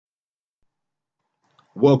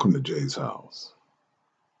Welcome to Jay's house.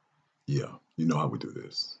 Yeah, you know how we do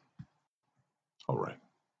this. All right,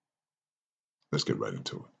 let's get right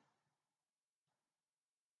into it.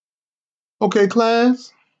 Okay,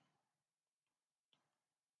 class.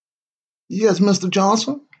 Yes, Mr.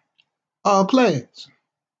 Johnson. Class,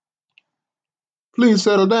 please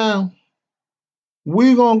settle down.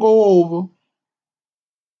 We're going to go over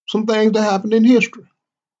some things that happened in history.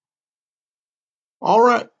 All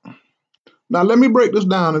right. Now, let me break this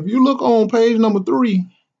down. If you look on page number three,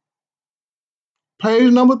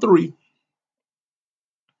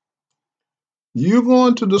 you're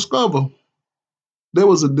going to discover there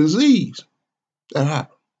was a disease that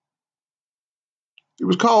happened. It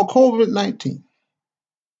was called COVID 19.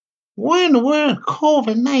 Where in the world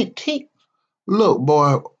COVID 19? Look,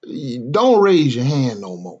 boy, don't raise your hand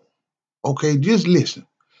no more. Okay, just listen.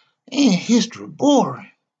 Ain't history boring?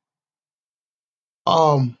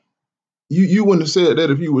 Um, you wouldn't have said that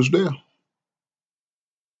if you was there.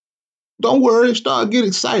 Don't worry, start get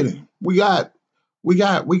excited. We got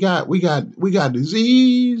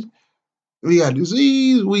disease. We got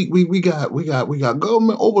disease. We got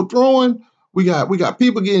government overthrowing. We got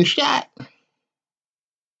people getting shot.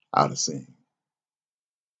 Out of scene.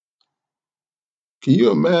 Can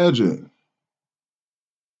you imagine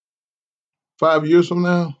 5 years from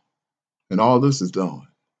now and all this is done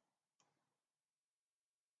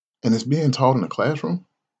and it's being taught in the classroom?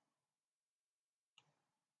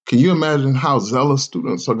 Can you imagine how zealous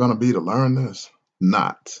students are going to be to learn this?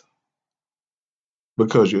 Not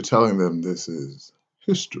because you're telling them this is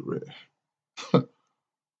history.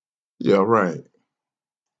 Yeah, right.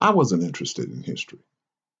 I wasn't interested in history.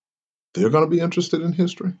 They're going to be interested in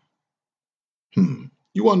history? Hmm.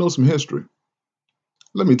 You want to know some history?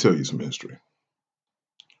 Let me tell you some history.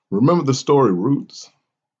 Remember the story Roots?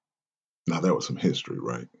 Now, that was some history,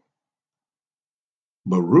 right?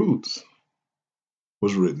 But Roots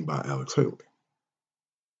was written by Alex Haley.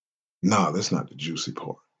 Nah, that's not the juicy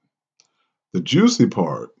part. The juicy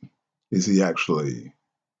part is he actually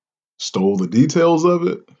stole the details of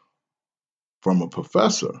it from a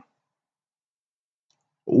professor.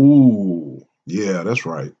 Ooh, yeah, that's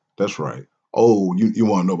right. That's right. Oh, you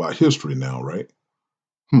want to know about history now, right?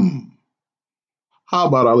 Hmm. How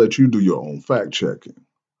about I let you do your own fact checking,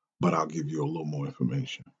 but I'll give you a little more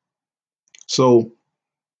information. So,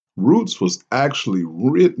 Roots was actually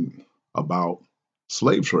written about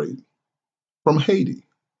slave trade from Haiti.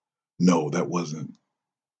 No, that wasn't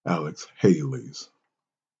Alex Haley's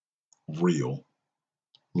real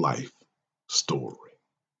life story.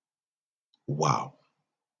 Wow.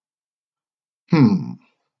 Hmm.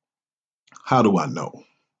 How do I know?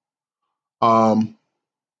 Um,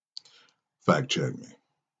 Fact check me.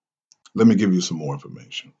 Let me give you some more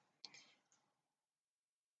information.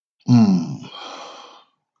 Hmm.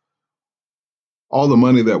 All the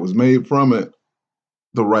money that was made from it,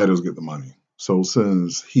 the writers get the money. So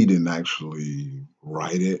since he didn't actually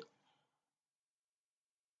write it,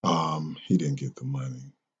 he didn't get the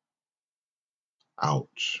money.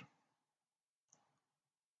 Ouch.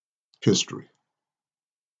 History.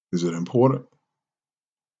 Is it important?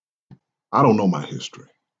 I don't know my history.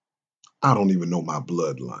 I don't even know my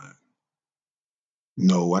bloodline.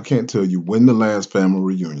 No, I can't tell you when the last family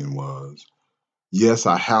reunion was. Yes,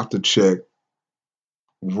 I have to check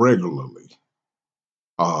regularly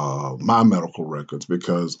my medical records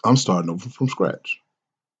because I'm starting over from scratch,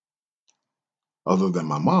 other than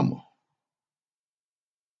my mama.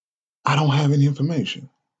 I don't have any information,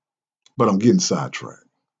 but I'm getting sidetracked.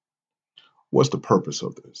 What's the purpose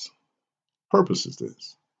of this? Purpose is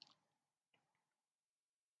this.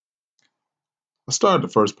 I started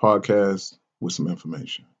the first podcast with some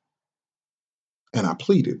information and I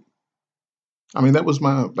pleaded. I mean, that was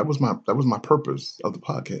my purpose of the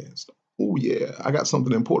podcast. Oh yeah, I got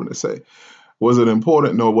something important to say. Was it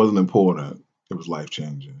important? No, it wasn't important. It was life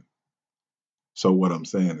changing. So what I'm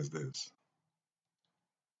saying is this.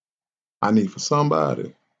 I need for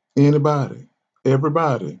somebody, anybody,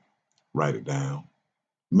 everybody, write it down,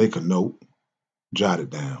 make a note, jot it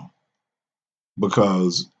down.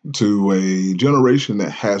 Because to a generation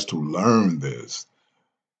that has to learn this,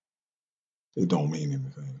 it don't mean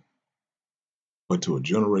anything. But to a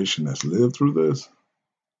generation that's lived through this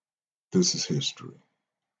is history.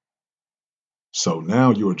 So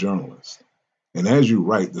now you're a journalist. And as you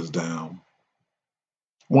write this down,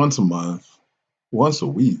 once a month, once a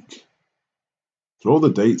week, throw the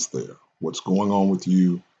dates there. What's going on with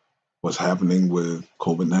you? What's happening with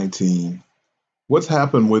COVID 19? What's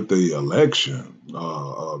happened with the election?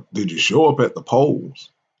 Did you show up at the polls?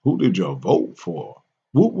 Who did you vote for?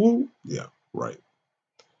 Woo woo. Yeah, right.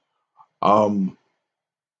 Um,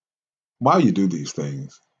 While you do these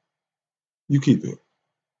things, you keep it.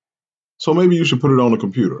 So maybe you should put it on the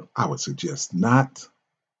computer. I would suggest not.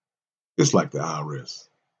 It's like the IRS.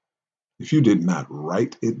 If you did not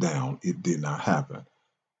write it down, it did not happen.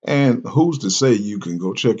 And who's to say you can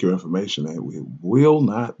go check your information and it will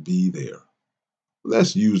not be there?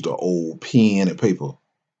 Let's use the old pen and paper.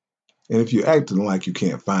 And if you're acting like you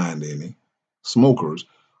can't find any smokers,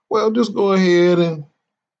 well, just go ahead and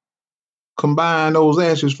combine those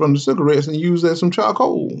ashes from the cigarettes and use that some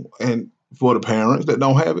charcoal. And for the parents that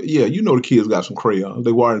don't have it, yeah, you know the kids got some crayons.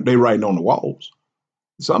 They writing on the walls.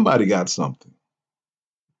 Somebody got something.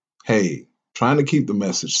 Hey, trying to keep the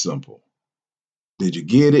message simple. Did you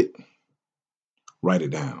get it? Write it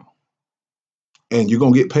down. And you're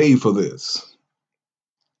gonna get paid for this.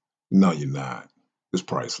 No, you're not. It's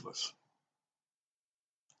priceless.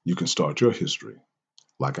 You can start your history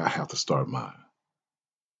like I have to start mine.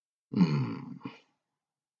 Mm.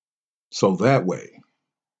 So that way,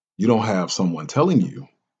 you don't have someone telling you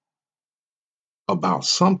about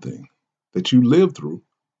something that you lived through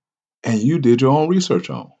and you did your own research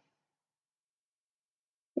on.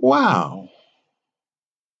 Wow.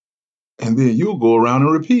 And then you'll go around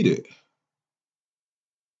and repeat it.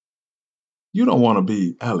 You don't want to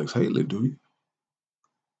be Alex Haley, do you?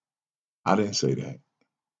 I didn't say that.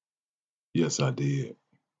 Yes, I did.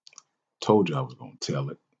 Told you I was going to tell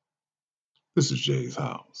it. This is Jay's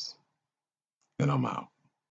house, and I'm out.